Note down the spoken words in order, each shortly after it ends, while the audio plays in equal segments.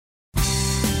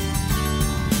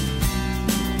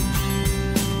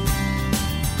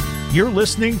You're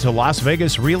listening to Las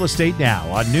Vegas Real Estate Now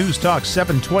on News Talk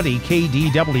 720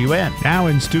 KDWN. Now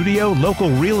in studio, local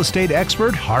real estate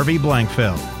expert Harvey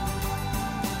Blankfeld.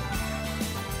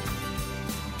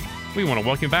 We want to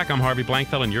welcome you back. I'm Harvey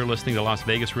Blankfeld, and you're listening to Las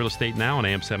Vegas Real Estate Now on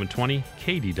AM 720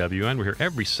 KDWN. We're here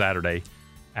every Saturday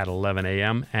at 11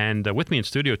 a.m. And with me in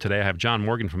studio today, I have John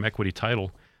Morgan from Equity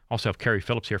Title. Also have Kerry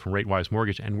Phillips here from RateWise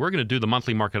Mortgage. And we're going to do the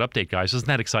monthly market update, guys. Isn't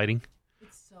that exciting?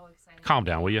 It's so exciting. Calm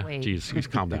down, will you? Wait. Jeez,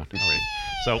 calm down. All right.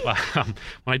 So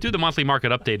when I do the monthly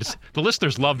market update, the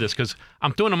listeners love this because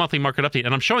I'm doing a monthly market update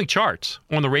and I'm showing charts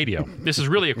on the radio. This is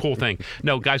really a cool thing.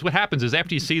 No, guys, what happens is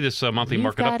after you see this monthly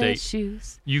market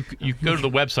update, you go to the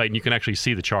website and you can actually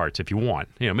see the charts if you want.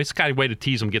 You know, it's kind of a way to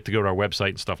tease them, get to go to our website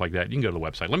and stuff like that. You can go to the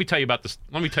website. Let me tell you about this.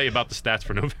 Let me tell you about the stats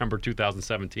for November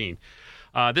 2017.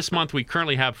 This month we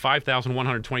currently have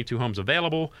 5,122 homes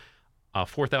available,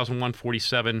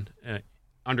 4,147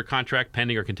 under contract,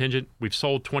 pending or contingent. We've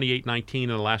sold 2,819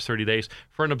 in the last 30 days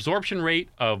for an absorption rate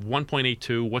of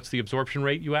 1.82. What's the absorption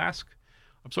rate, you ask?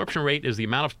 Absorption rate is the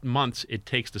amount of months it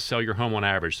takes to sell your home on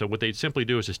average. So what they simply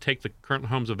do is just take the current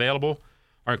homes available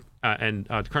and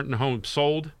the current homes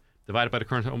sold divided by the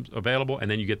current homes available,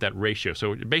 and then you get that ratio.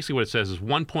 So basically what it says is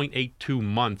 1.82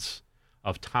 months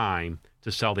of time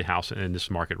to sell the house in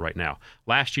this market right now.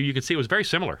 Last year, you can see it was very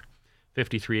similar.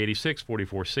 5386,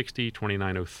 4460,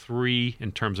 2903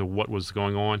 in terms of what was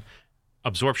going on.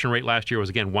 Absorption rate last year was,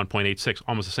 again, 1.86,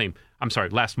 almost the same. I'm sorry,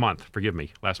 last month. Forgive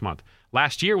me, last month.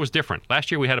 Last year was different.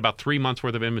 Last year we had about 3 months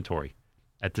worth of inventory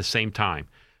at the same time.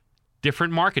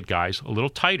 Different market, guys, a little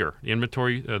tighter. The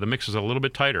inventory, the mix is a little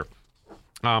bit tighter.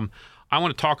 I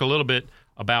want to talk a little bit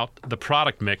about the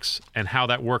product mix and how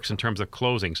that works in terms of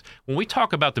closings. When we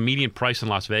talk about the median price in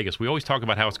Las Vegas, we always talk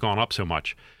about how it's gone up so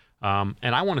much.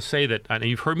 And I want to say that, and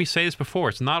you've heard me say this before,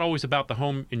 it's not always about the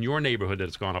home in your neighborhood that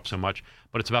it's gone up so much,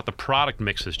 but it's about the product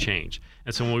mix has changed.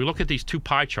 And so when we look at these two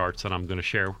pie charts that I'm going to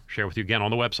share with you again on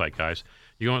the website, guys,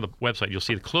 you go on the website, you'll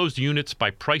see the closed units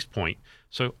by price point.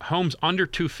 So homes under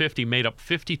 250 made up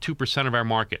 52% of our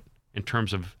market in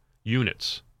terms of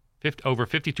units. Over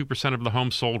 52% of the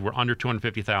homes sold were under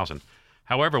 250,000.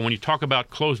 However, when you talk about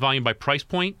closed volume by price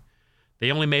point,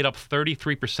 they only made up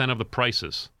 33% of the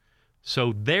prices.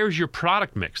 So there's your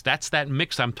product mix. That's that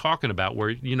mix I'm talking about where,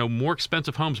 you know, more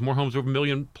expensive homes, more homes over $1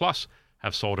 million plus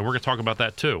have sold. And we're going to talk about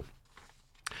that too.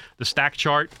 The stack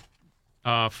chart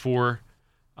for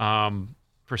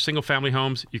single family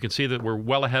homes, you can see that we're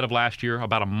well ahead of last year,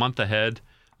 about a month ahead.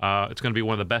 It's going to be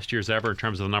one of the best years ever in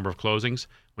terms of the number of closings.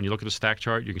 When you look at the stack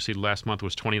chart, you can see the last month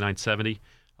was 2,970.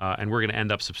 And we're going to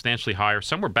end up substantially higher,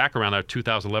 somewhere back around our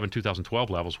 2011,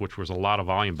 2012 levels, which was a lot of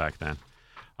volume back then.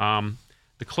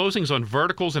 The closings on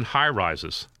verticals and high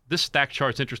rises. This stack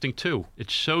chart's interesting too.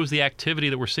 It shows the activity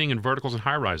that we're seeing in verticals and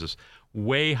high rises,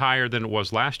 way higher than it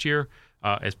was last year.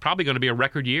 It's probably going to be a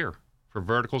record year for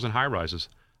verticals and high rises,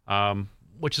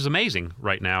 which is amazing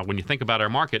right now when you think about our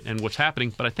market and what's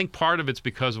happening. But I think part of it's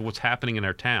because of what's happening in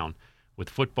our town with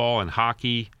football and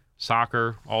hockey,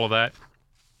 soccer, all of that.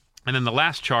 And then the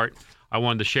last chart I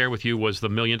wanted to share with you was the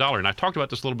 $1 million. And I talked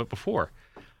about this a little bit before.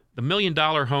 The $1 million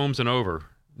homes and over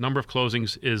number of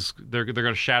closings is they're going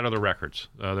to shatter the records.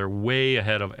 They're way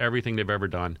ahead of everything they've ever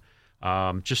done.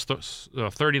 Just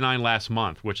 39 last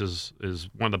month, which is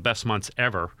one of the best months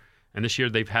ever. And this year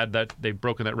they've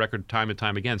broken that record time and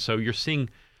time again. So you're seeing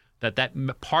that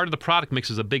part of the product mix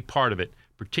is a big part of it,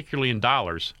 particularly in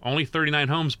dollars. Only 39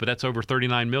 homes, but that's over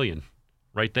 39 million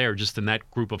right there, just in that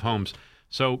group of homes.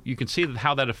 So you can see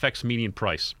how that affects median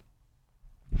price.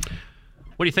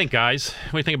 What do you think, guys?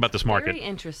 What do you think about this market? Very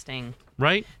interesting.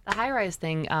 Right? The high-rise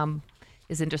thing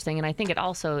is interesting, and I think it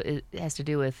also has to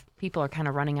do with people are kind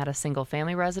of running out of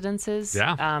single-family residences.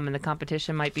 Yeah. And the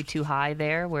competition might be too high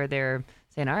there where they're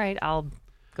saying, all right, I'll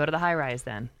go to the high-rise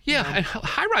then. Yeah, and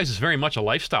high-rise is very much a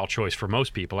lifestyle choice for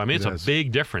most people. I mean, it's a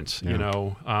big difference, you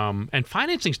know. And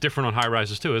financing's different on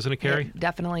high-rises too, isn't it, Carrie? It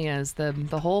definitely is.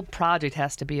 The whole project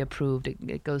has to be approved.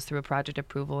 It goes through a project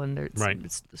approval, and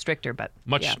it's stricter, but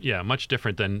much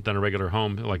different than a regular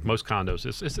home, like most condos.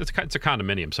 It's a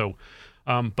condominium. So,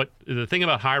 but the thing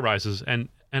about high-rises, and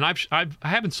I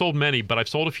haven't sold many, but I've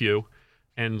sold a few,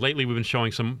 and lately we've been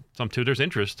showing some too. There's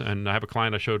interest, and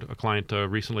I showed a client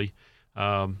recently.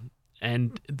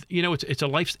 And you know, it's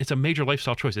a major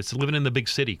lifestyle choice. It's living in the big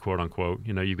city, quote unquote.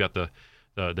 You know, you've got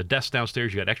the desk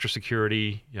downstairs, you got extra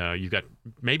security,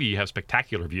 you have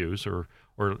spectacular views or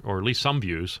at least some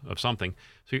views of something.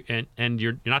 So and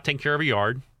you're not taking care of a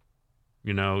yard.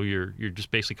 You know, you're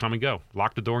just basically come and go,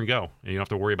 lock the door and go, and you don't have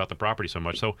to worry about the property so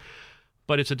much. So,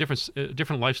 but it's a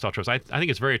different lifestyle choice. I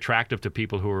think it's very attractive to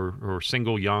people who are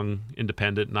single, young,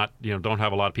 independent, don't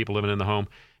have a lot of people living in the home.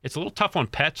 It's a little tough on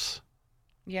pets.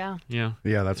 Yeah. Yeah.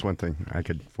 Yeah, that's one thing I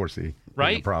could foresee being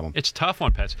Right? a problem. It's tough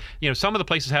on pets. Some of the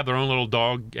places have their own little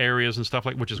dog areas and stuff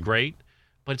which is great,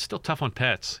 but it's still tough on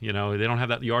pets. They don't have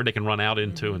that yard they can run out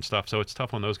into and stuff, so it's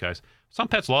tough on those guys. Some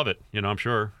pets love it. I'm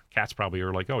sure cats probably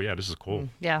are like, oh yeah, this is cool.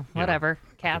 Yeah, whatever.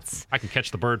 Cats. I can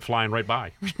catch the bird flying right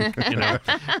by.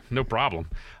 No problem.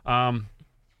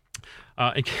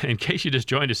 In case you just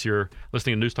joined us, you're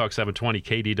listening to News Talk 720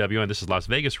 KDWN. This is Las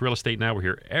Vegas Real Estate Now. We're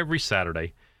here every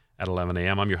Saturday at 11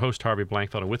 a.m. I'm your host, Harvey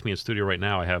Blankfeld, and with me in studio right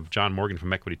now, I have John Morgan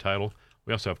from Equity Title.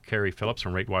 We also have Carrie Phillips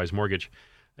from RateWise Mortgage.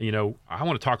 I want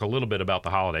to talk a little bit about the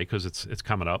holiday because it's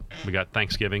coming up. We got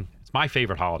Thanksgiving. It's my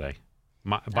favorite holiday.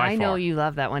 By I know far. you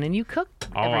love that one, and you cook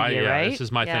every year, right? This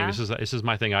is my thing. This is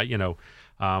my thing.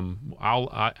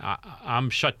 I'm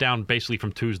shut down basically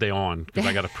from Tuesday on because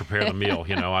I got to prepare the meal.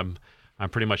 I'm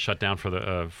pretty much shut down for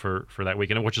that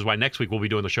weekend, which is why next week we'll be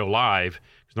doing the show live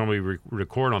because normally we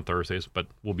record on Thursdays, but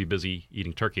we'll be busy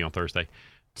eating turkey on Thursday.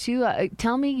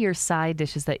 Tell me your side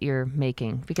dishes that you're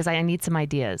making because I need some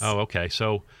ideas. Oh, okay.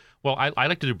 So, I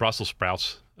like to do Brussels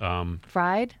sprouts.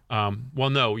 Fried? Well,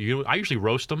 no. I usually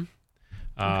roast them.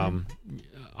 Okay.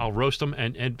 I'll roast them,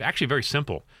 and actually very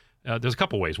simple. There's a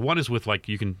couple ways. One is with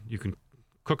you can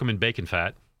cook them in bacon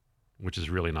fat, which is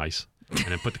really nice, and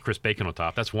then put the crisp bacon on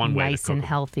top. That's one way to Nice cook and them.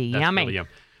 healthy. That's Yummy. really yum.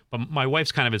 But my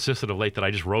wife's kind of insisted of late that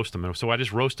I just roast them. So I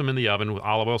just roast them in the oven with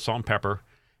olive oil, salt, and pepper,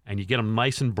 and you get them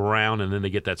nice and brown, and then they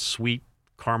get that sweet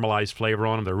caramelized flavor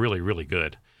on them. They're really, really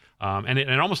good.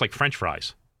 And almost like French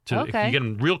fries. Okay. You get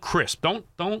them real crisp.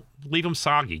 Don't leave them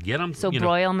soggy. Get them. So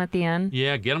broil them at the end?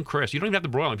 Yeah, get them crisp. You don't even have to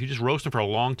broil them. If you just roast them for a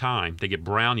long time, they get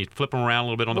brown. You flip them around a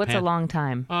little bit on What's the pan. a long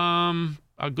time?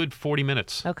 A good 40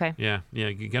 minutes. Okay. Yeah.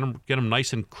 You get them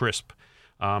nice and crisp.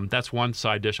 That's one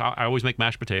side dish. I always make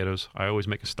mashed potatoes. I always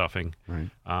make a stuffing. Right.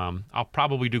 I'll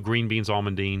probably do green beans,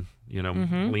 almondine.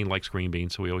 Lean likes green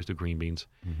beans, so we always do green beans.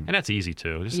 And that's easy,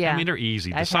 too. They're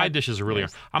easy. The side dishes are really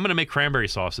hard. I'm going to make cranberry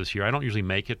sauce this year. I don't usually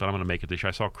make it, but I'm going to make it this year.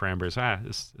 I saw cranberries.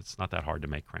 It's not that hard to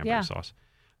make cranberry sauce.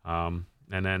 And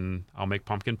then I'll make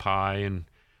pumpkin pie. And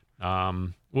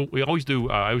we always do,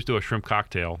 I always do a shrimp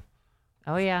cocktail.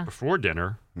 Oh, yeah. Before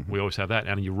dinner, we always have that.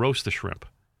 And you roast the shrimp.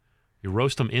 You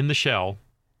roast them in the shell.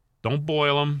 Don't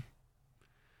boil them.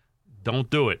 Don't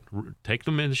do it. Take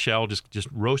them in the shell. Just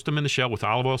roast them in the shell with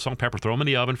olive oil, salt, and pepper. Throw them in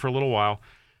the oven for a little while.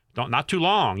 Not too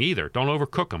long either. Don't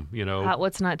overcook them.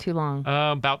 What's not too long?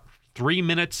 About 3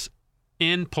 minutes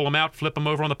in. Pull them out. Flip them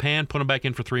over on the pan. Put them back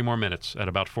in for 3 more minutes at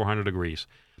about 400 degrees,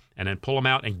 and then pull them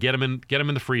out and get them in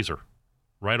the freezer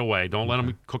right away. Don't let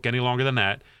them cook any longer than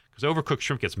that because overcooked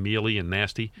shrimp gets mealy and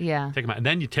nasty. Yeah. Take them out, and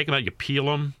then you take them out. You peel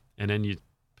them, and then you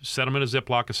set them in a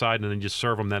Ziploc aside, and then just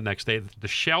serve them that next day. The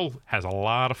shell has a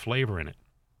lot of flavor in it.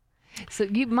 So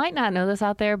you might not know this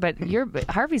out there, but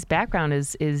Harvey's background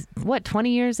is what 20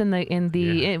 years in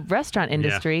the restaurant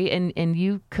industry, and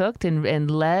you cooked and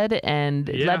led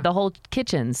the whole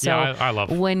kitchen. So I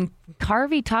love when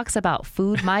Harvey talks about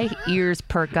food, my ears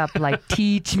perk up like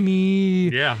teach me.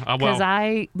 Yeah, because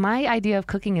my idea of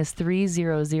cooking is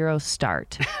 300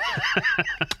 start.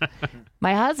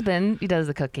 My husband, he does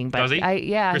the cooking, but does he?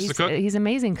 Chris the cook? He's an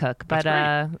amazing cook. But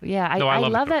I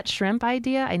love that shrimp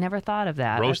idea. I never thought of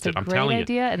that. Roast That's it. a I'm great telling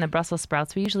idea. And the Brussels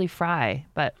sprouts we usually fry,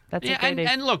 but that's a great idea.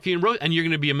 And look, and you're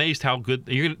going to be amazed how good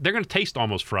they're going to taste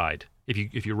almost fried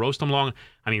if you roast them long.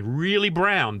 I mean, really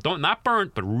brown, not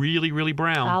burnt, but really, really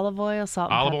brown. Olive oil,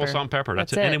 salt, and pepper.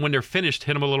 That's it. And then when they're finished,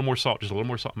 hit them a little more salt, just a little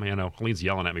more salt. Man, Helene's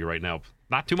yelling at me right now.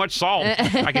 Not too much salt.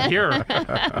 I can hear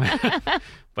her.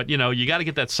 But you got to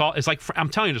get that salt. It's like I'm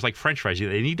telling you, it's like French fries.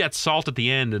 They need that salt at the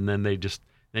end, and then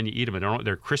then you eat them, and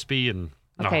they're crispy and.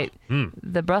 Okay,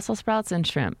 the Brussels sprouts and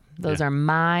shrimp. Those are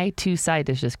my 2 side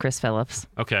dishes, Chris Phillips.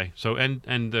 Okay, so and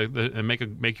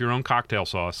make your own cocktail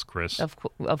sauce, Chris. Of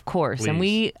course, Please. and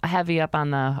we heavy up on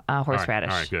the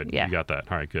horseradish. All right, good. Yeah. You got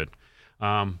that. All right, good.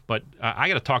 But I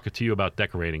got to talk to you about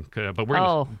decorating. But we're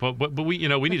gonna, but we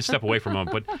we need to step away from them.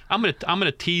 But I'm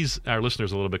gonna tease our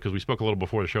listeners a little bit because we spoke a little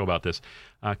before the show about this.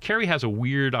 Carrie has a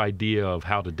weird idea of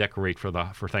how to decorate for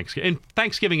Thanksgiving, and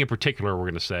Thanksgiving in particular. We're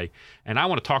gonna say, and I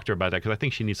want to talk to her about that because I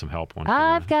think she needs some help on.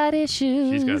 I've got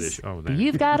issues. She's got issues. Oh,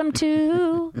 you've got them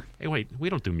too. Hey, wait,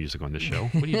 we don't do music on this show.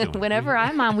 What are you doing? Whenever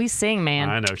I'm on, we sing, man.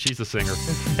 I know she's the singer.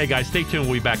 Hey guys, stay tuned.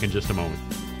 We'll be back in just a moment.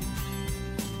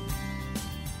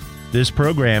 This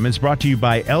program is brought to you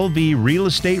by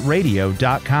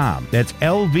LVRealEstateRadio.com. That's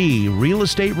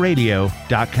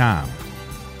LVRealEstateRadio.com.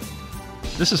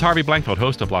 This is Harvey Blankfeld,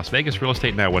 host of Las Vegas Real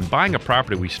Estate Now. When buying a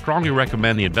property, we strongly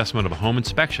recommend the investment of a home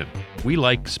inspection. We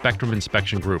like Spectrum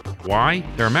Inspection Group. Why?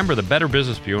 They're a member of the Better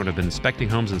Business Bureau and have been inspecting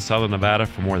homes in Southern Nevada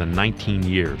for more than 19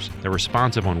 years. They're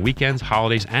responsive on weekends,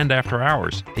 holidays, and after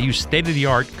hours. They use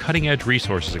state-of-the-art, cutting-edge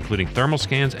resources, including thermal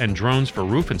scans and drones for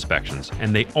roof inspections,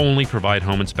 and they only provide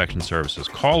home inspection services.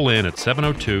 Call in at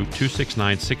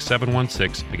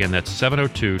 702-269-6716. Again, that's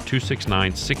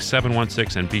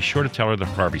 702-269-6716, and be sure to tell her that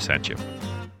Harvey sent you.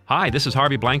 Hi, this is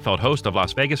Harvey Blankfeld, host of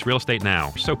Las Vegas Real Estate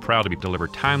Now. We're so proud to be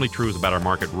delivered timely truths about our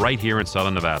market right here in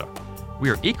Southern Nevada. We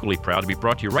are equally proud to be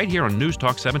brought to you right here on News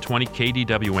Talk 720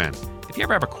 KDWN. If you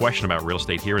ever have a question about real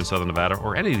estate here in Southern Nevada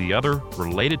or any of the other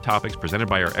related topics presented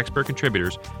by our expert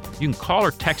contributors, you can call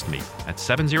or text me at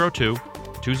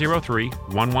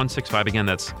 702-203-1165. Again,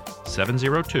 that's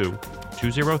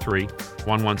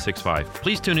 702-203-1165.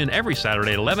 Please tune in every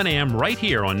Saturday at 11 a.m. right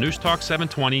here on News Talk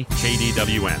 720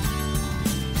 KDWN.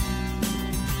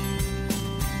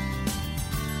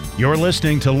 You're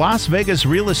listening to Las Vegas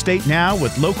Real Estate Now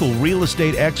with local real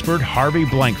estate expert Harvey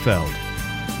Blankfeld.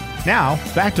 Now,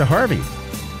 back to Harvey.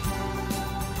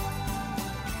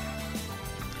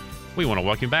 We want to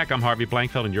welcome you back. I'm Harvey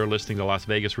Blankfeld, and you're listening to Las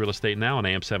Vegas Real Estate Now on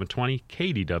AM 720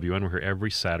 KDWN. We're here every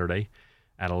Saturday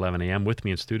at 11 a.m. With me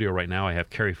in studio right now, I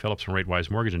have Carrie Phillips from RateWise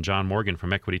Mortgage and John Morgan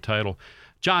from Equity Title.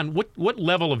 John, what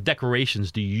level of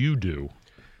decorations do you do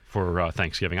for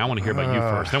Thanksgiving? I want to hear about you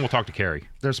first. Then we'll talk to Carrie.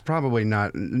 There's probably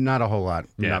not a whole lot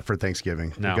not for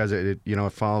Thanksgiving because it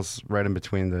falls right in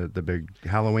between the big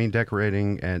Halloween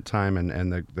decorating and time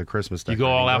and the Christmas decorating. You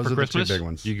go all out Those for are Christmas? The two big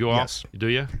ones. You go yes. all? Do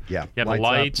you? Yeah. You have the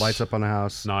lights. Lights up on the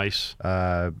house. Nice.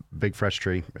 Big fresh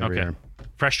tree every year.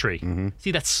 Fresh tree. Mm-hmm.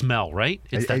 See that smell, right?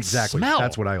 It's that exactly. smell.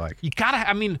 That's what I like. You gotta.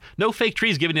 I mean, no fake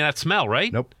trees giving you that smell,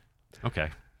 right? Nope. Okay.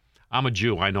 I'm a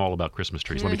Jew. I know all about Christmas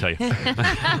trees. Let me tell you.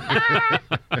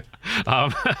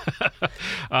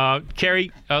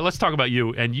 Carrie, let's talk about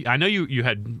you. And I know you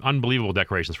had unbelievable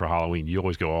decorations for Halloween. You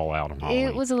always go all out on Halloween.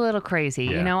 It was a little crazy.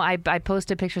 Yeah. You know, I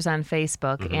posted pictures on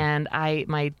Facebook, and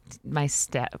my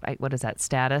what is that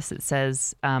status? It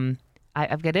says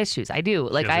I've got issues. I do.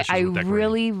 Like I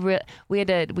really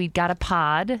we got a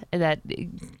pod that we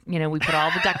put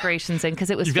all the decorations in because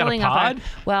it was filling up.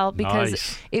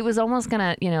 Because it was almost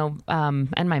gonna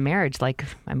end my marriage. Like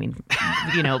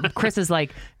Chris is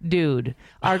like, dude,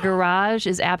 our garage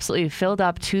is absolutely filled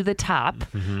up to the top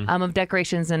of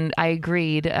decorations, and I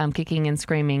agreed, kicking and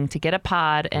screaming, to get a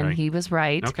pod, and he was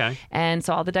right. Okay. And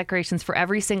so all the decorations for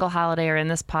every single holiday are in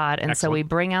this pod, and so we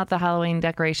bring out the Halloween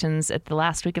decorations at the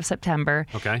last week of September.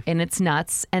 Okay. And it's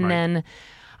nuts. And then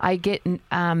I get nervous.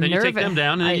 Then you take them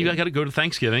down, and then you got to go to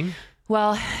Thanksgiving.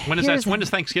 Well, when does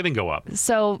Thanksgiving go up?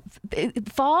 So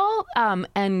fall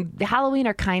and Halloween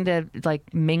are kind of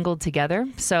like mingled together.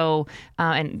 So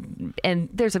and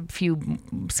there's a few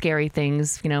scary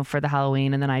things, for the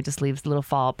Halloween, and then I just leave the little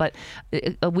fall. But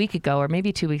a week ago, or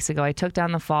maybe 2 weeks ago, I took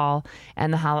down the fall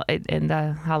and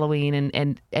the Halloween,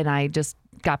 and I just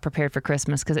got prepared for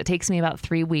Christmas because it takes me about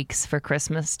 3 weeks for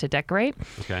Christmas to decorate.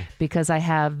 Okay. Because I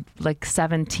have like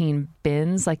 17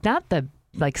 bins, not the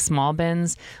small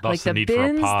bins, Thus like the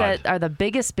bins that are the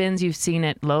biggest bins you've seen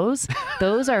at Lowe's.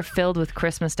 Those are filled with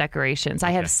Christmas decorations. I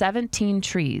have 17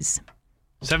 trees.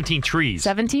 17 trees.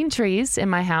 17 trees in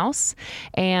my house,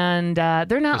 and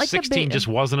they're not like 16 just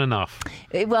wasn't enough.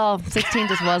 16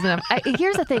 just wasn't enough.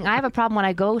 Here's the thing: I have a problem when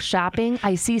I go shopping.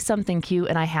 I see something cute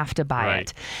and I have to buy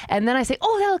it, and then I say,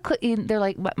 "Oh, that'll look." They're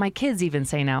like, my kids even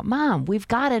say now, "Mom, we've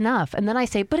got enough," and then I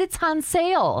say, "But it's on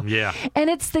sale." Yeah, and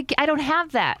I don't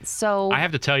have that, so I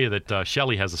have to tell you that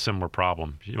Shelley has a similar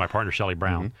problem. My partner, Shelley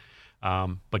Brown,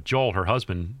 but Joel, her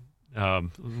husband,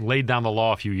 laid down the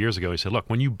law a few years ago. He said, look,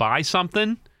 when you buy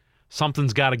something,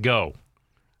 something's got to go.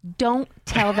 Don't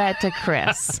tell that to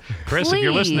Chris. Chris, please, if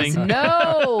you're listening.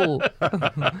 No. Blah, blah,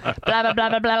 blah,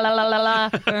 blah, blah, blah,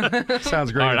 blah.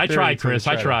 Sounds great. All right, I tried, Chris.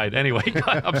 I tried. Anyway,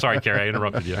 I'm sorry, Carrie. I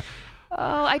interrupted you.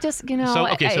 Oh, I just,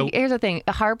 here's the thing.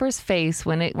 Harper's face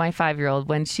my 5-year-old,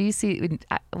 when she sees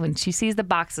the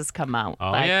boxes come out.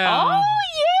 Oh, like, yeah. Oh, yeah.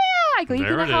 I go, you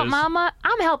There gonna it help is. Mama?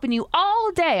 I'm helping you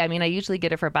all day. I mean, I usually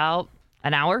get it for about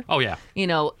an hour. Oh, yeah.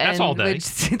 That's all day.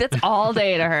 That's all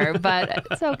day to her, but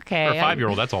it's okay. For a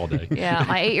 5-year-old, that's all day. Yeah,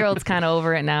 my 8-year-old's kind of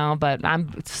over it now, but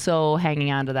I'm so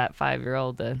hanging on to that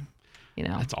 5-year-old to,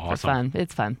 That's awesome. for fun.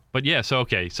 It's fun. But yeah, so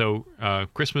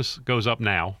Christmas goes up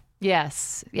now.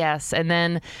 Yes. And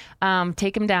then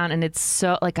take them down, and it's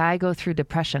so, I go through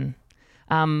depression.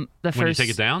 When you take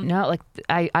it down? No,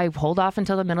 I hold off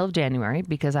until the middle of January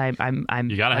because I'm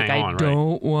you gotta hang on, I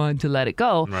don't want to let it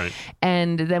go. Right.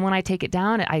 And then when I take it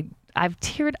down, I've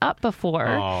teared up before.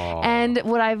 Aww. And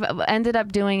what I've ended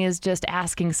up doing is just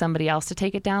asking somebody else to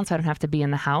take it down so I don't have to be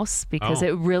in the house, because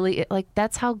it really, like,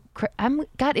 that's how I'm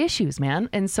got issues, man.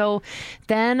 And so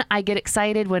then I get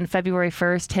excited when February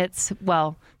 1st hits.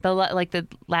 Well, probably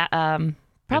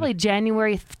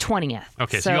January 20th.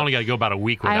 Okay, so you only got to go about a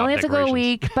week without I only have to go a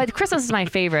week, decorations. but Christmas is my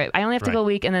favorite. I only have to go a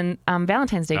week, and then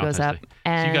Valentine's Day goes up. Day.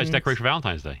 And so you guys decorate for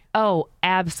Valentine's Day? Oh,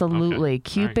 absolutely. Okay.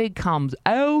 Cupid comes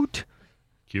out.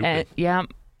 Cupid. Yeah.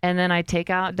 And then I take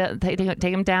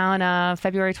him down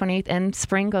February 28th, and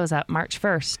spring goes up March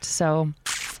 1st. So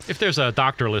if there's a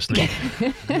doctor listening,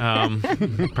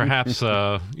 perhaps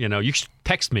you should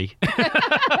text me.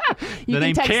 The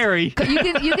name Carrie.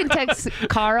 You can text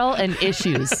Carl and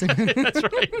issues. That's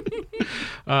right.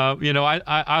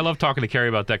 I love talking to Carrie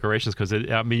about decorations, because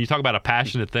you talk about a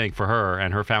passionate thing for her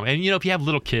and her family. And if you have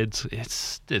little kids,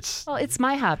 it's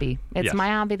my hobby. It's my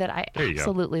hobby that I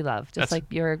absolutely love. Just like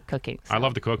your cooking. So. I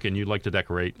love to cook, and you like to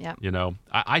decorate. Yep.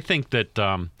 I think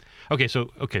that. Okay, so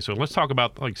let's talk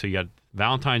about, so you got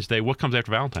Valentine's Day. What comes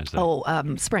after Valentine's Day?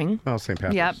 Spring. Oh, St.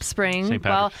 Patrick's. Yep, spring. St.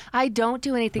 Well, I don't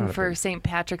do anything for St.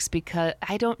 Patrick's because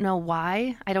I don't know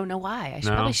why. I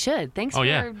probably should. Thanks for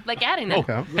adding that.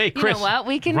 Oh, hey, Chris. You know what?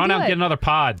 We can run do out and it. get another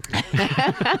pod.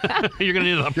 You're gonna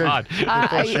need another pod.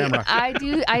 I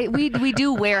do. We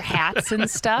do wear hats and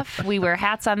stuff. We wear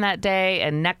hats on that day,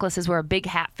 and necklaces. We're a big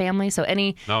hat family, so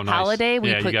any holiday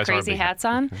we put crazy hats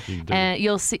on. And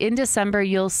you'll see in December,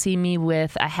 you'll see me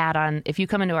with a hat on. If you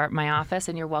come into my office,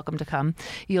 and you're welcome to come,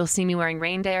 you'll see me wearing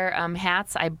reindeer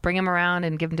hats. I bring them around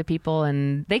and give them to people,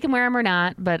 and they can wear them or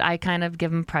not, but I kind of give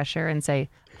them pressure and say,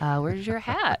 where's your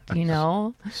hat?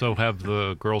 So have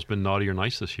the girls been naughty or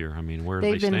nice this year? I mean, where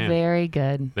do they stand? They've been very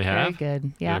good. They have? Very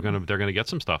good. Yeah. They're gonna get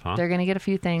some stuff, huh? They're gonna get a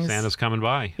few things. Santa's coming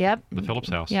by. Yep. The Phillips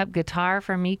house. Yep. Guitar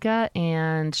for Mika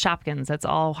and Shopkins. That's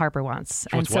all Harper wants.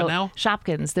 What's and so what now?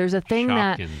 Shopkins. There's a thing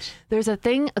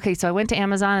Okay, so I went to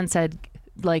Amazon and said,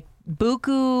 like,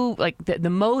 buku, like the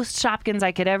most Shopkins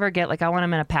I could ever get, like I want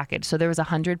them in a package. So there was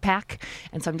 100 pack,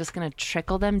 and so I'm just gonna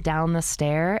trickle them down the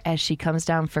stair as she comes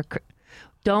down for.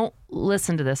 Don't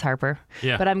listen to this, Harper.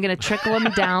 Yeah. But I'm gonna trickle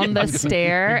them down the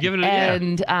stair,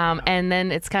 and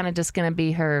then it's kind of just gonna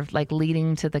be her like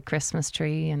leading to the Christmas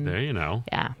tree, and there you know.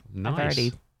 Yeah, nice. I've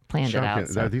already planned it out.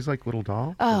 So. Are these like little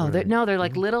dolls? Oh, they're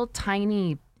like little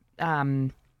tiny,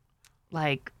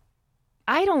 like.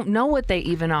 I don't know what they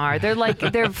even are. They're like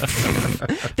they're food.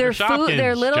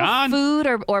 They're little food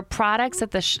or products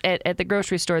at the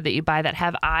grocery store that you buy that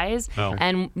have eyes,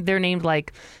 and they're named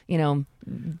like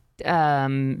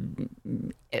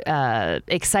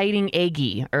exciting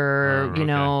eggy or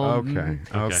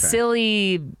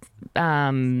silly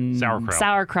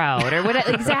sauerkraut or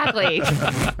whatever. Exactly.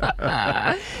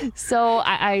 So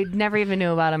I never even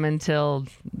knew about them until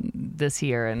this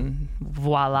year, and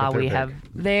voila,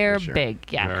 they're big.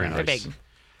 Yeah, they're big.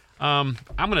 I'm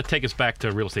going to take us back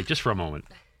to real estate just for a moment.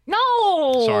 No.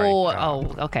 Sorry.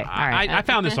 Oh, okay. All right. I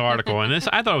found this article, and I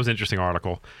thought it was an interesting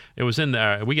article. It was in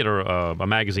we get a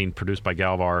magazine produced by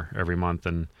Galvar every month,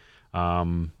 and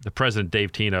the president,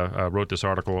 Dave Tina, wrote this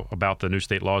article about the new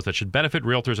state laws that should benefit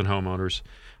realtors and homeowners.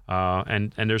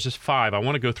 And there's just 5. I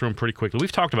want to go through them pretty quickly.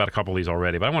 We've talked about a couple of these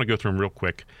already, but I want to go through them real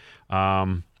quick.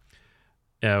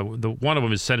 One of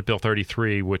them is Senate Bill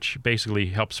 33, which basically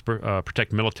helps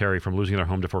protect military from losing their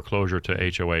home to foreclosure to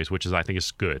HOAs, which I think is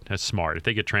good. That's smart. If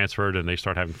they get transferred and they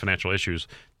start having financial issues,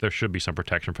 there should be some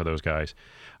protection for those guys.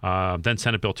 Then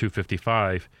Senate Bill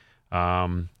 255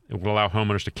 it will allow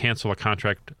homeowners to cancel a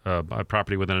contract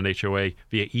property within an HOA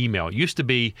via email. It used to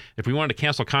be if we wanted to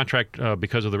cancel a contract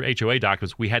because of the HOA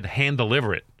documents, we had to hand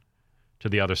deliver it to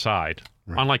the other side,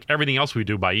 unlike everything else we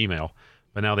do by email.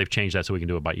 But now they've changed that so we can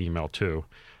do it by email too.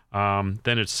 Then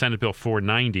it's Senate Bill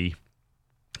 490,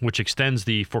 which extends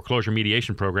the foreclosure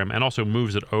mediation program and also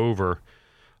moves it over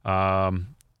to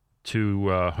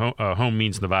Home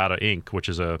Means Nevada, Inc., which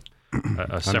is a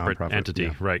separate entity,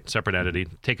 separate entity.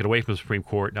 Take it away from the Supreme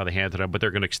Court. Now they hand it up, but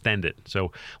they're going to extend it.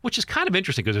 So, which is kind of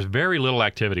interesting because there's very little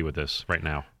activity with this right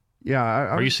now. Yeah,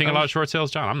 are you seeing a lot of short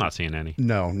sales, John? I'm not seeing any.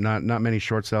 No, not many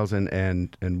short sales,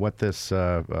 and what this.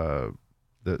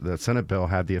 The Senate bill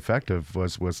had the effect of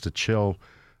was to chill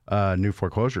new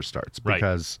foreclosure starts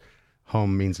because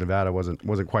Home Means Nevada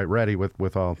wasn't quite ready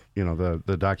with all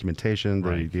the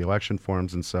documentation, the election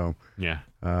forms, and so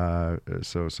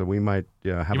So we might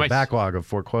have a backlog of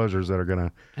foreclosures that are going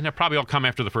to. And they'll probably all come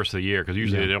after the first of the year because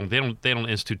usually they don't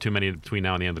institute too many between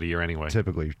now and the end of the year anyway.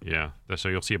 Typically, yeah. So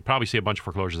you'll probably see a bunch of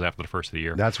foreclosures after the first of the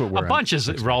year. That's what we're. A bunch is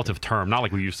a relative term, not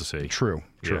like we used to see. True.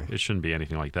 Yeah, it shouldn't be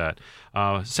anything like that.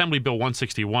 Assembly Bill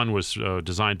 161 was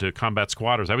designed to combat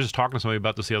squatters. I was just talking to somebody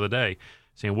about this the other day,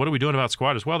 saying, "What are we doing about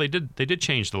squatters?" Well, they did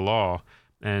change the law.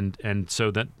 And so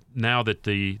that now that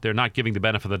they're not giving the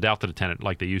benefit of the doubt to the tenant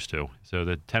like they used to. So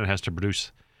the tenant has to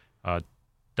produce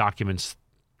documents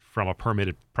from a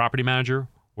permitted property manager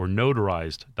or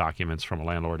notarized documents from a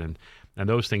landlord. And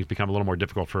those things become a little more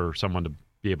difficult for someone to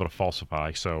be able to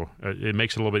falsify. So it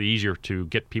makes it a little bit easier to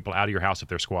get people out of your house if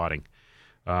they're squatting.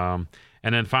 And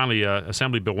then finally,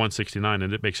 Assembly Bill 169,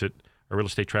 and it makes it a real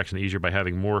estate transaction easier by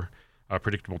having more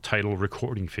predictable title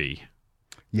recording fee.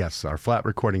 Yes, our flat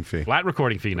recording fee. Flat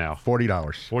recording fee now. $40.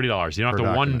 $40. You don't have to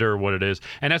document. Wonder what it is.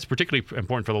 And that's particularly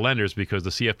important for the lenders because the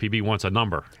CFPB wants a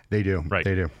number. They do. Right.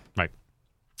 They do. Right.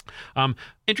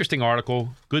 Interesting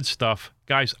article. Good stuff.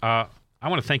 Guys, I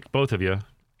want to thank both of you.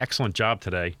 Excellent job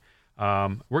today.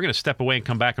 We're going to step away and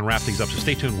come back and wrap things up. So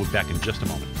stay tuned. We'll be back in just a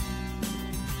moment.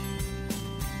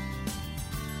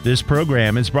 This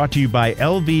program is brought to you by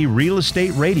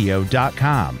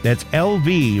lvrealestateradio.com. That's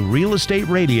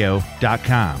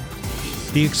lvrealestateradio.com.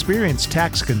 The experienced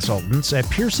tax consultants at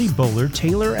Piercy, Bowler,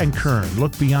 Taylor, and Kern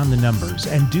look beyond the numbers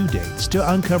and due dates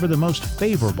to uncover the most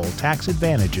favorable tax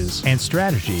advantages and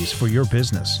strategies for your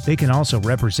business. They can also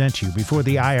represent you before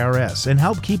the IRS and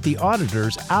help keep the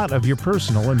auditors out of your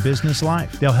personal and business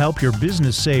life. They'll help your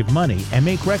business save money and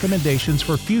make recommendations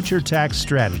for future tax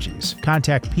strategies.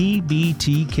 Contact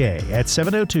PBTK at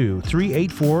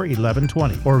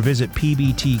 702-384-1120 or visit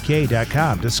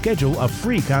pbtk.com to schedule a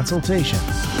free consultation.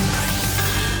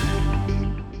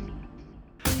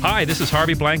 Hi, this is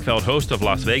Harvey Blankfeld, host of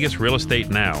Las Vegas Real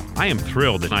Estate Now. I am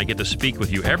thrilled that I get to speak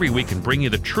with you every week and bring you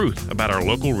the truth about our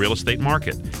local real estate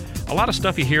market. A lot of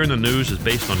stuff you hear in the news is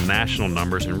based on national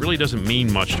numbers and really doesn't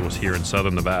mean much to us here in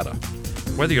Southern Nevada.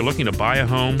 Whether you're looking to buy a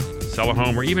home, sell a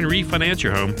home, or even refinance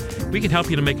your home, we can help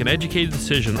you to make an educated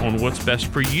decision on what's best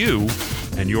for you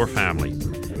and your family.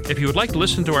 If you would like to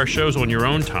listen to our shows on your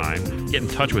own time, get in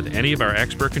touch with any of our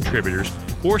expert contributors,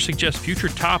 or suggest future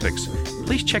topics,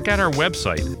 please check out our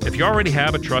website. If you already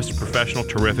have a trusted professional,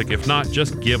 terrific. If not,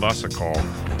 just give us a call.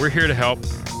 We're here to help.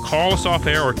 Call us off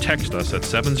air or text us at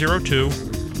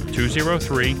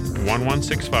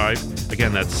 702-203-1165.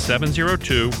 Again, that's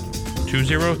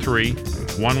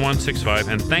 702-203-1165.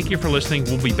 And thank you for listening.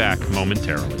 We'll be back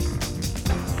momentarily.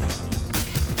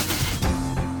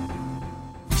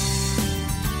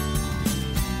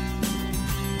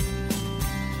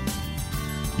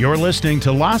 You're listening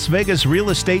to Las Vegas Real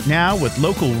Estate Now with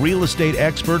local real estate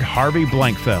expert Harvey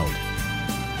Blankfeld.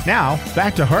 Now,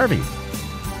 back to Harvey.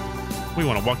 We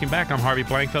want to welcome back. I'm Harvey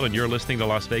Blankfeld, and you're listening to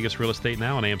Las Vegas Real Estate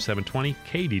Now on AM 720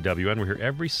 KDWN. We're here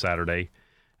every Saturday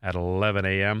at 11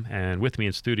 a.m. And with me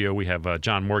in studio, we have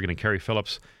John Morgan and Carrie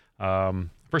Phillips.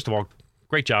 First of all,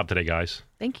 great job today, guys.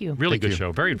 Thank you. Really good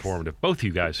show. Very informative. Both of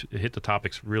you guys hit the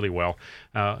topics really well.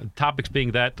 Topics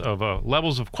being that of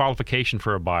levels of qualification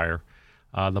for a buyer.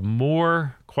 The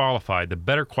more qualified, the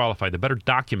better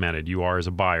documented you are as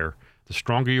a buyer, the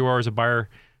stronger you are as a buyer,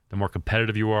 the more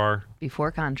competitive you are.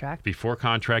 Before contract,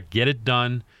 get it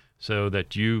done so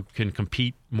that you can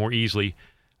compete more easily.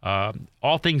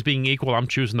 All things being equal, I'm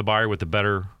choosing the buyer with the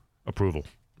better approval.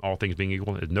 All things being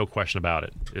equal, there's no question about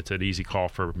it. It's an easy call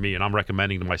for me, and I'm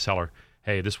recommending to my seller,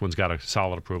 hey, this one's got a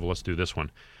solid approval. Let's do this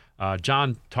one.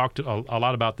 John talked a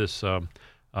lot about this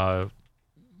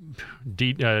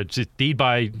deed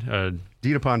upon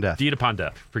death. Deed upon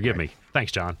death. Forgive me.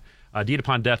 Thanks, John. Deed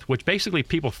upon death, which basically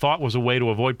people thought was a way to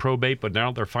avoid probate, but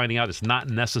now they're finding out it's not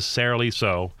necessarily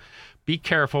so. Be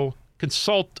careful.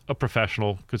 Consult a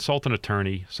professional. Consult an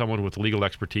attorney, someone with legal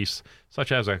expertise,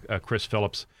 such as a Chris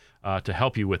Phillips, to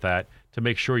help you with that, to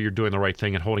make sure you're doing the right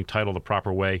thing and holding title the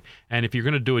proper way. And if you're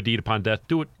going to do a deed upon death,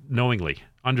 do it knowingly.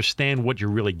 Understand what you're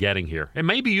really getting here. It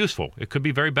may be useful. It could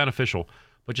be very beneficial,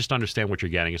 but just understand what you're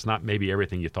getting. It's not maybe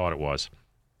everything you thought it was.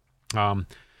 So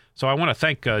I want to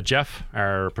thank Jeff,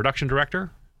 our production director.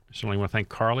 I certainly want to thank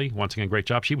Carly. Once again, great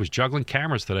job. She was juggling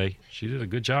cameras today. She did a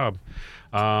good job.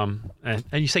 And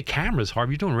you say cameras,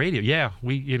 Harvey, you're doing radio. Yeah,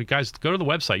 guys, go to the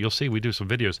website. You'll see we do some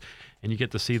videos, and you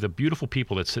get to see the beautiful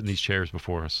people that sit in these chairs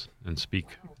before us and speak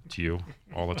to you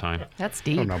all the time. That's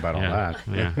deep. I don't know about all that.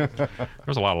 Yeah.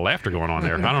 There's a lot of laughter going on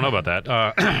there. I don't know about that.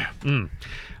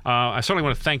 I certainly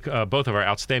want to thank both of our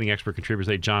outstanding expert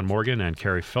contributors, John Morgan and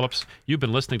Carrie Phillips. You've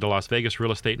been listening to Las Vegas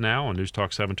Real Estate Now on News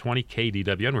Talk 720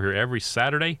 KDWN. We're here every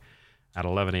Saturday at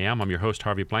 11 a.m. I'm your host,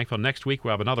 Harvey Blankfeld. Next week,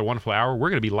 we'll have another wonderful hour. We're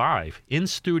going to be live in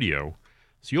studio.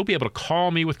 So you'll be able to call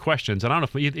me with questions. And I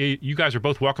don't know if you guys are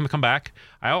both welcome to come back.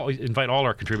 I always invite all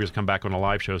our contributors to come back on a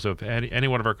live show. So if any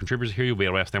one of our contributors here, you'll be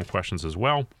able to ask them questions as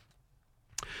well.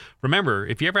 Remember,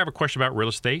 if you ever have a question about real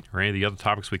estate or any of the other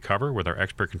topics we cover with our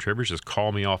expert contributors, just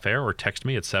call me off air or text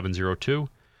me at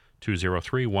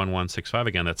 702-203-1165.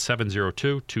 Again, that's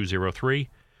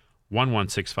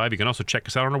 702-203-1165. You can also check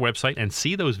us out on our website and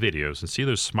see those videos and see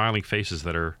those smiling faces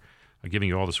that are giving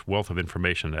you all this wealth of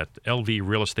information at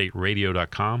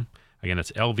lvrealestateradio.com. Again,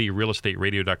 that's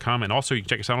lvrealestateradio.com. And also you can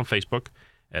check us out on Facebook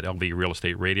at LV Real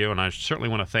Estate Radio. And I certainly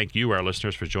want to thank you, our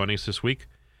listeners, for joining us this week.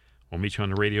 We'll meet you on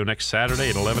the radio next Saturday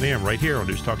at 11 a.m. right here on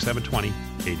News Talk 720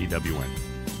 KDWN.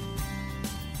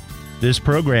 This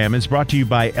program is brought to you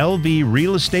by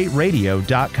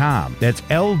lvrealestateradio.com. That's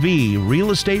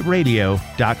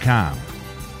lvrealestateradio.com.